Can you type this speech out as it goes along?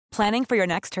Planning for your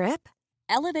next trip?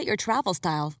 Elevate your travel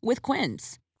style with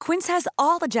Quince. Quince has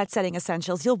all the jet-setting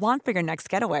essentials you'll want for your next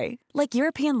getaway, like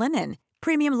European linen,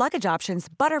 premium luggage options,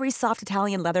 buttery soft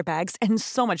Italian leather bags, and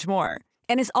so much more.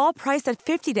 And is all priced at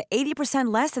 50 to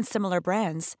 80% less than similar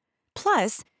brands.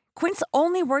 Plus, Quince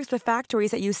only works with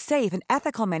factories that use safe and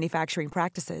ethical manufacturing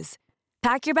practices.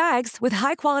 Pack your bags with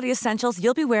high-quality essentials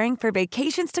you'll be wearing for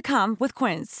vacations to come with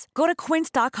Quince. Go to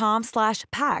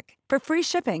quince.com/pack for free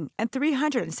shipping and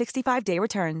 365-day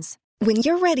returns. When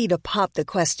you're ready to pop the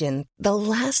question, the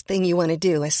last thing you want to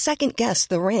do is second-guess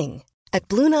the ring. At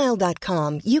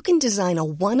BlueNile.com, you can design a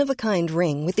one-of-a-kind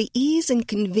ring with the ease and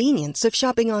convenience of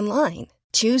shopping online.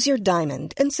 Choose your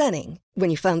diamond and setting.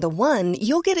 When you find the one,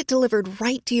 you'll get it delivered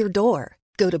right to your door.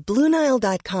 Go to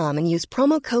BlueNile.com and use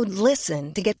promo code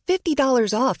LISTEN to get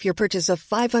 $50 off your purchase of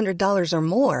 $500 or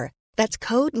more. That's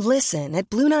code LISTEN at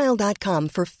BlueNile.com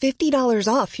for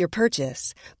 $50 off your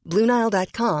purchase.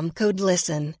 BlueNile.com, code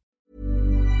LISTEN.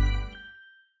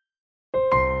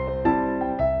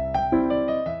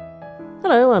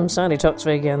 Hello, I'm Sally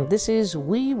Toksvig, and this is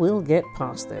We Will Get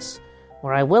Past This,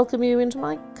 where I welcome you into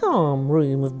my calm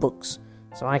room of books,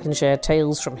 so I can share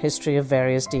tales from history of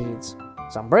various deeds.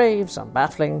 Some brave, some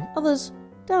baffling, others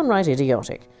downright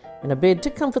idiotic, in a bid to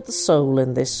comfort the soul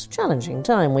in this challenging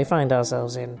time we find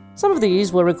ourselves in. Some of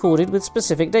these were recorded with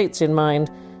specific dates in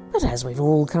mind, but as we've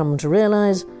all come to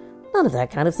realise, none of that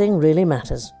kind of thing really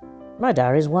matters. My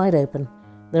diary's wide open.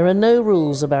 There are no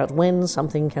rules about when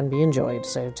something can be enjoyed,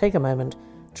 so take a moment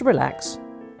to relax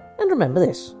and remember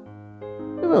this.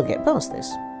 We will get past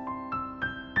this.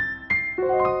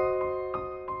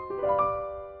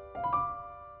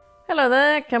 Hello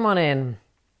there, come on in.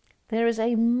 There is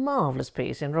a marvellous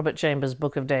piece in Robert Chambers'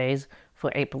 Book of Days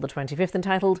for April the 25th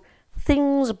entitled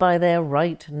Things by Their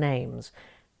Right Names.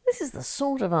 This is the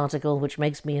sort of article which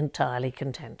makes me entirely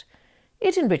content.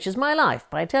 It enriches my life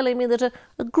by telling me that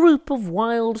a group of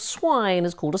wild swine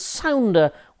is called a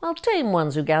sounder, while tame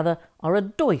ones who gather are a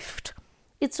doift.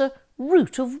 It's a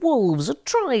rout of wolves, a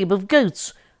tribe of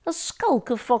goats, a skulk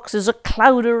of foxes, a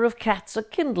clowder of cats, a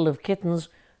kindle of kittens,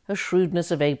 a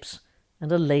shrewdness of apes,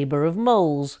 and a labour of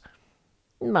moles.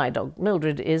 My dog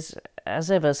Mildred is,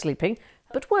 as ever, sleeping,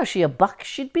 but were she a buck,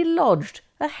 she'd be lodged,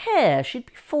 a hare, she'd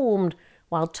be formed,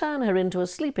 while turn her into a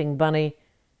sleeping bunny,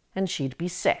 and she'd be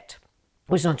set.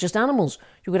 It's not just animals.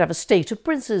 You could have a state of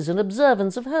princes, an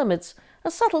observance of hermits,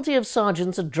 a subtlety of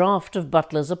sergeants, a draught of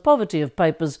butlers, a poverty of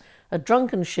pipers, a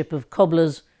drunken ship of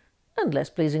cobblers, and, less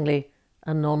pleasingly,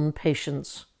 a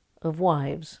non-patience of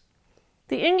wives.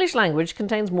 The English language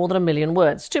contains more than 1 million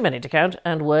words, too many to count,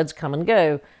 and words come and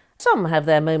go. Some have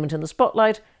their moment in the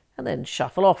spotlight, and then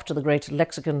shuffle off to the great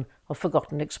lexicon of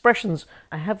forgotten expressions.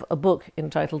 I have a book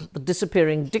entitled The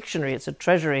Disappearing Dictionary. It's a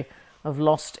treasury of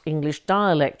lost English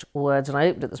dialect words, and I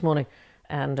opened it this morning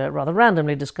and rather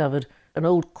randomly discovered an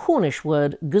old Cornish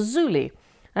word, gazuli.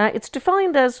 It's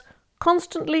defined as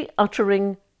constantly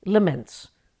uttering laments.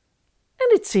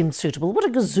 And it seemed suitable. What a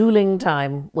gazooling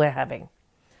time we're having.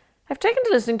 I've taken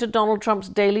to listening to Donald Trump's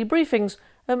daily briefings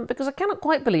because I cannot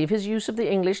quite believe his use of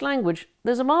the English language.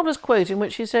 There's a marvellous quote in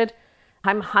which he said,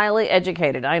 "I'm highly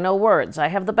educated. I know words. I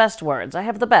have the best words. I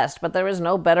have the best, but there is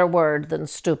no better word than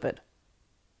stupid."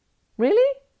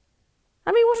 Really?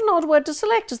 I mean, what an odd word to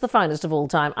select as the finest of all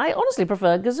time. I honestly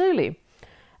prefer gazuli.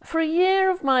 For a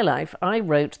year of my life, I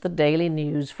wrote the daily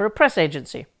news for a press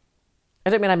agency. I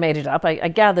don't mean I made it up. I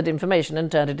gathered information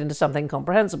and turned it into something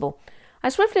comprehensible. I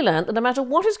swiftly learnt that no matter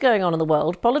what is going on in the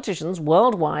world, politicians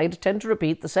worldwide tend to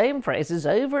repeat the same phrases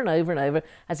over and over and over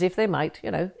as if they might,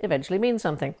 eventually mean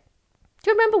something.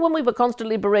 Do you remember when we were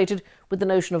constantly berated with the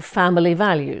notion of family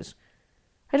values?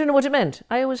 I don't know what it meant.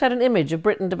 I always had an image of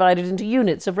Britain divided into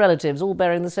units of relatives, all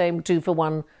bearing the same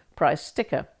 2-for-1 price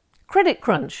sticker. Credit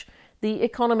Crunch, the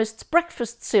Economist's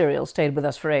breakfast cereal, stayed with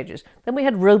us for ages. Then we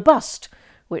had Robust,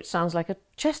 which sounds like a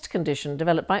chest condition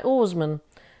developed by oarsmen.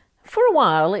 For a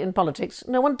while, in politics,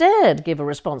 no one dared give a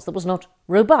response that was not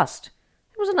robust.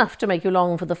 It was enough to make you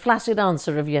long for the flaccid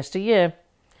answer of yesteryear.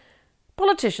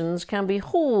 Politicians can be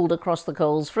hauled across the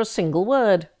coals for a single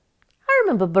word. I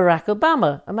remember Barack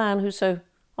Obama, a man who so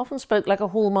often spoke like a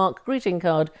Hallmark greeting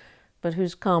card, but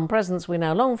whose calm presence we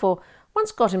now long for,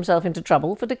 once got himself into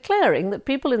trouble for declaring that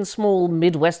people in small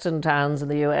Midwestern towns in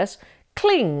the US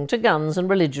cling to guns and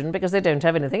religion because they don't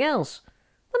have anything else.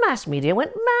 The mass media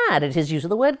went mad at his use of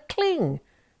the word cling,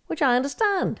 which I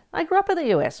understand. I grew up in the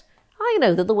US. I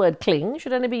know that the word cling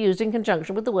should only be used in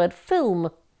conjunction with the word film.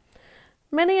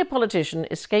 Many a politician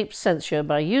escapes censure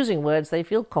by using words they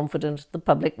feel confident the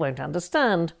public won't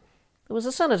understand. There was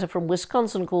a senator from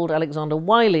Wisconsin called Alexander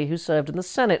Wiley who served in the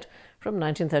Senate from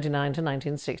 1939 to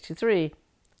 1963.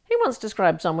 once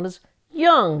described someone as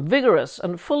young, vigorous,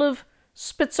 and full of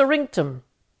spitzerinctum.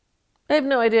 I have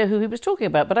no idea who he was talking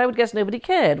about, but I would guess nobody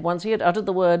cared once he had uttered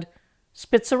the word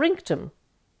spitzerinctum.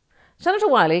 Senator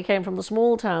Wiley came from the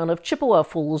small town of Chippewa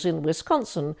Falls in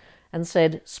Wisconsin and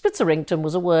said spitzerinctum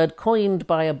was a word coined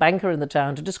by a banker in the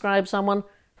town to describe someone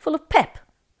full of pep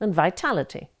and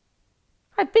vitality.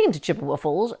 I've been to Chippewa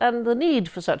Falls, and the need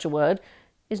for such a word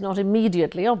is not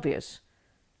immediately obvious.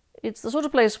 It's the sort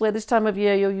of place where this time of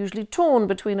year you're usually torn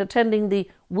between attending the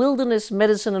Wilderness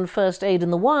Medicine and First Aid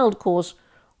in the Wild course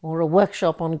or a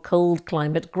workshop on cold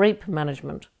climate grape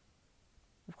management.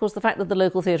 Of course, the fact that the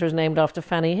local theatre is named after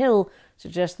Fanny Hill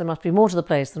suggests there must be more to the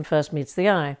place than first meets the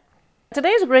eye. Today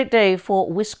is a great day for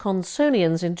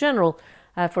Wisconsinians in general,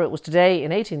 for it was today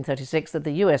in 1836 that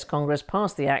the US Congress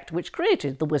passed the act which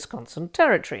created the Wisconsin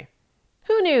Territory.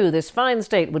 Who knew this fine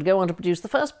state would go on to produce the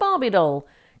first Barbie doll,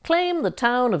 claim the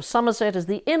town of Somerset as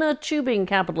the inner tubing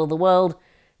capital of the world,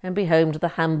 and be home to the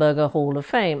Hamburger Hall of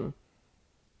Fame?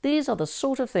 These are the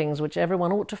sort of things which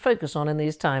everyone ought to focus on in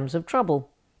these times of trouble.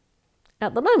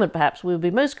 At the moment, perhaps, we would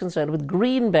be most concerned with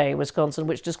Green Bay, Wisconsin,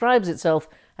 which describes itself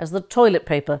as the toilet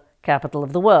paper capital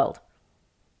of the world.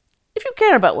 If you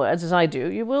care about words, as I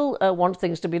do, you will want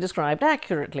things to be described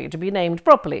accurately, to be named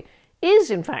properly.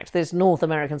 Is, in fact, this North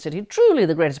American city truly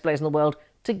the greatest place in the world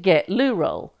to get loo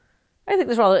roll? I think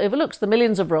this rather overlooks the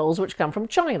millions of rolls which come from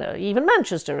China, even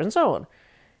Manchester, and so on.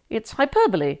 It's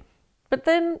hyperbole, but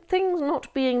then things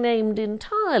not being named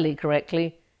entirely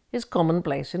correctly is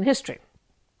commonplace in history.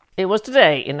 It was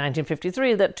today, in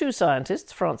 1953, that two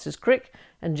scientists, Francis Crick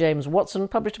and James Watson,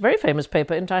 published a very famous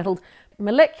paper entitled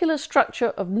Molecular Structure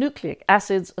of Nucleic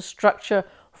Acids, a Structure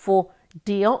for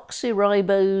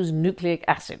Deoxyribose Nucleic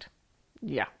Acid.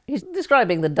 Yeah, he's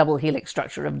describing the double helix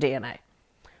structure of DNA.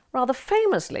 Rather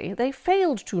famously, they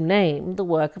failed to name the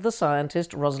work of the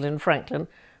scientist Rosalind Franklin,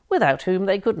 without whom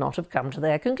they could not have come to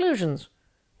their conclusions.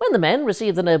 When the men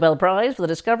received the Nobel Prize for the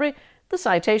discovery, the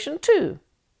citation, too,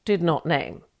 did not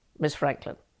name Miss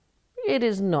Franklin. It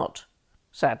is not,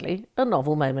 sadly, a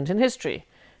novel moment in history.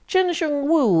 Chien-Shiung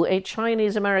Wu, a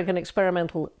Chinese-American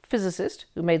experimental physicist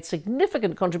who made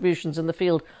significant contributions in the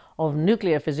field of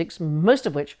nuclear physics, most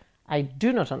of which I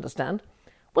do not understand,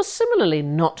 was similarly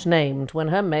not named when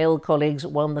her male colleagues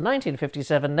won the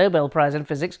 1957 Nobel Prize in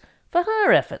Physics for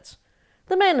her efforts.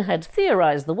 The men had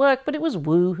theorized the work, but it was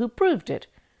Wu who proved it.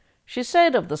 She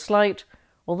said of the slight,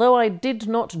 "Although I did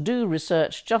not do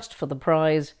research just for the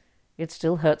prize, it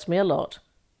still hurts me a lot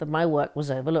that my work was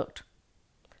overlooked."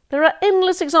 There are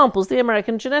endless examples. The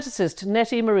American geneticist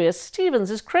Nettie Maria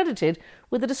Stevens is credited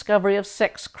with the discovery of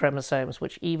sex chromosomes,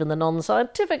 which even the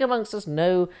non-scientific amongst us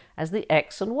know as the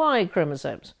X and Y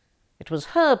chromosomes. It was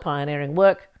her pioneering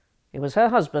work. It was her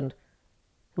husband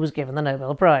who was given the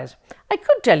Nobel Prize. I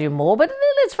could tell you more, but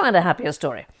let's find a happier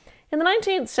story. In the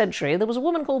 19th century, there was a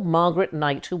woman called Margaret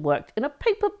Knight who worked in a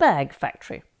paper bag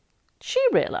factory. She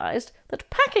realized that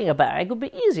packing a bag would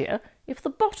be easier if the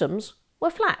bottoms were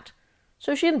flat.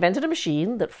 So she invented a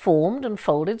machine that formed and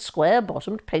folded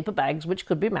square-bottomed paper bags which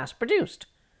could be mass-produced.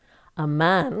 A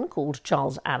man called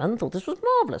Charles Allen thought this was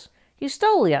marvellous. He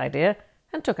stole the idea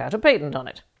and took out a patent on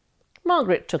it.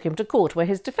 Margaret took him to court, where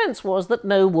his defence was that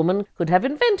no woman could have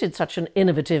invented such an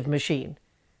innovative machine.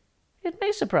 It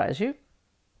may surprise you,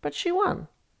 but she won,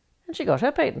 and she got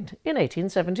her patent in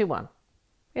 1871.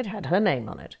 It had her name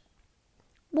on it.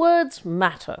 Words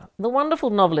matter. The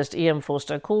wonderful novelist E.M.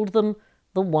 Forster called them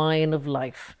the wine of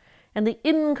life, and the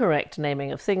incorrect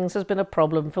naming of things has been a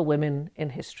problem for women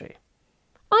in history.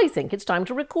 I think it's time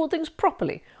to record things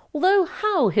properly, although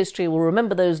how history will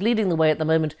remember those leading the way at the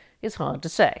moment is hard to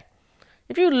say.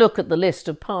 If you look at the list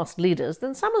of past leaders,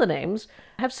 then some of the names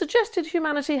have suggested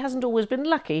humanity hasn't always been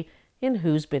lucky in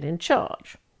who's been in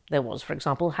charge. There was, for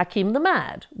example, Hakim the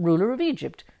Mad, ruler of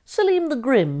Egypt, Selim the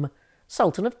Grim,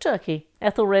 Sultan of Turkey,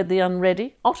 Ethelred the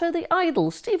Unready, Otto the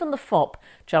Idle, Stephen the Fop,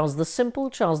 Charles the Simple,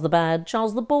 Charles the Bad,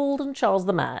 Charles the Bald, and Charles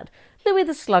the Mad, Louis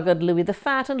the Sluggard, Louis the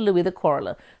Fat, and Louis the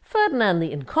Quarreller, Ferdinand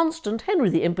the Inconstant, Henry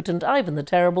the Impotent, Ivan the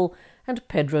Terrible, and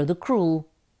Pedro the Cruel.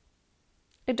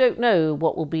 I don't know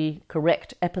what will be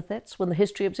correct epithets when the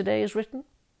history of today is written.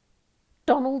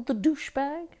 Donald the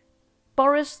Douchebag?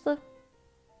 Boris the...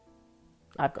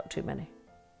 I've got too many.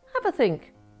 Have a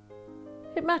think.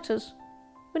 It matters.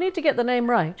 We need to get the name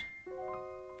right.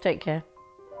 Take care.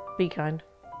 Be kind.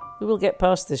 We will get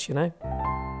past this, you know.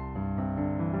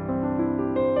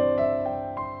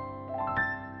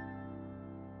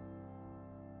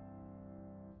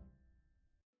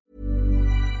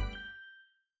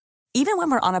 Even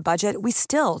when we're on a budget, we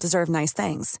still deserve nice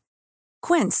things.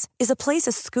 Quince is a place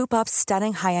to scoop up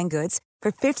stunning high-end goods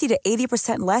for 50 to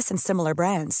 80% less than similar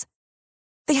brands.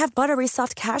 They have buttery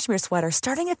soft cashmere sweaters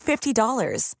starting at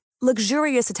 $50,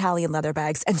 luxurious Italian leather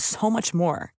bags, and so much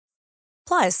more.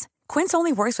 Plus, Quince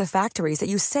only works with factories that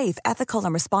use safe, ethical,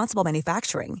 and responsible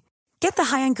manufacturing. Get the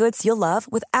high-end goods you'll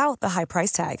love without the high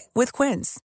price tag with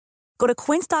Quince. Go to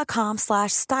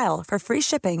quince.com/style for free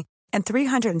shipping and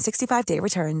 365-day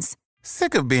returns.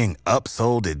 Sick of being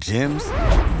upsold at gyms?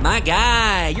 My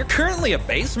guy, you're currently a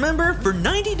base member? For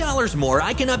 $90 more,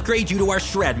 I can upgrade you to our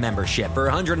Shred membership. For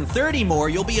 $130 more,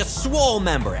 you'll be a Swole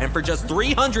member. And for just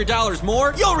 $300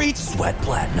 more, you'll reach Sweat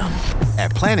Platinum.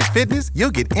 At Planet Fitness,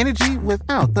 you'll get energy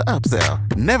without the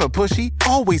upsell. Never pushy,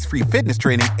 always free fitness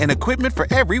training and equipment for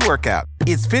every workout.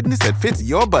 It's fitness that fits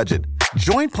your budget.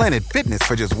 Join Planet Fitness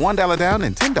for just $1 down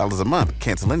and $10 a month.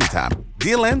 Cancel anytime.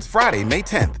 Deal ends Friday, May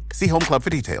 10th. See Home Club for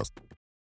details.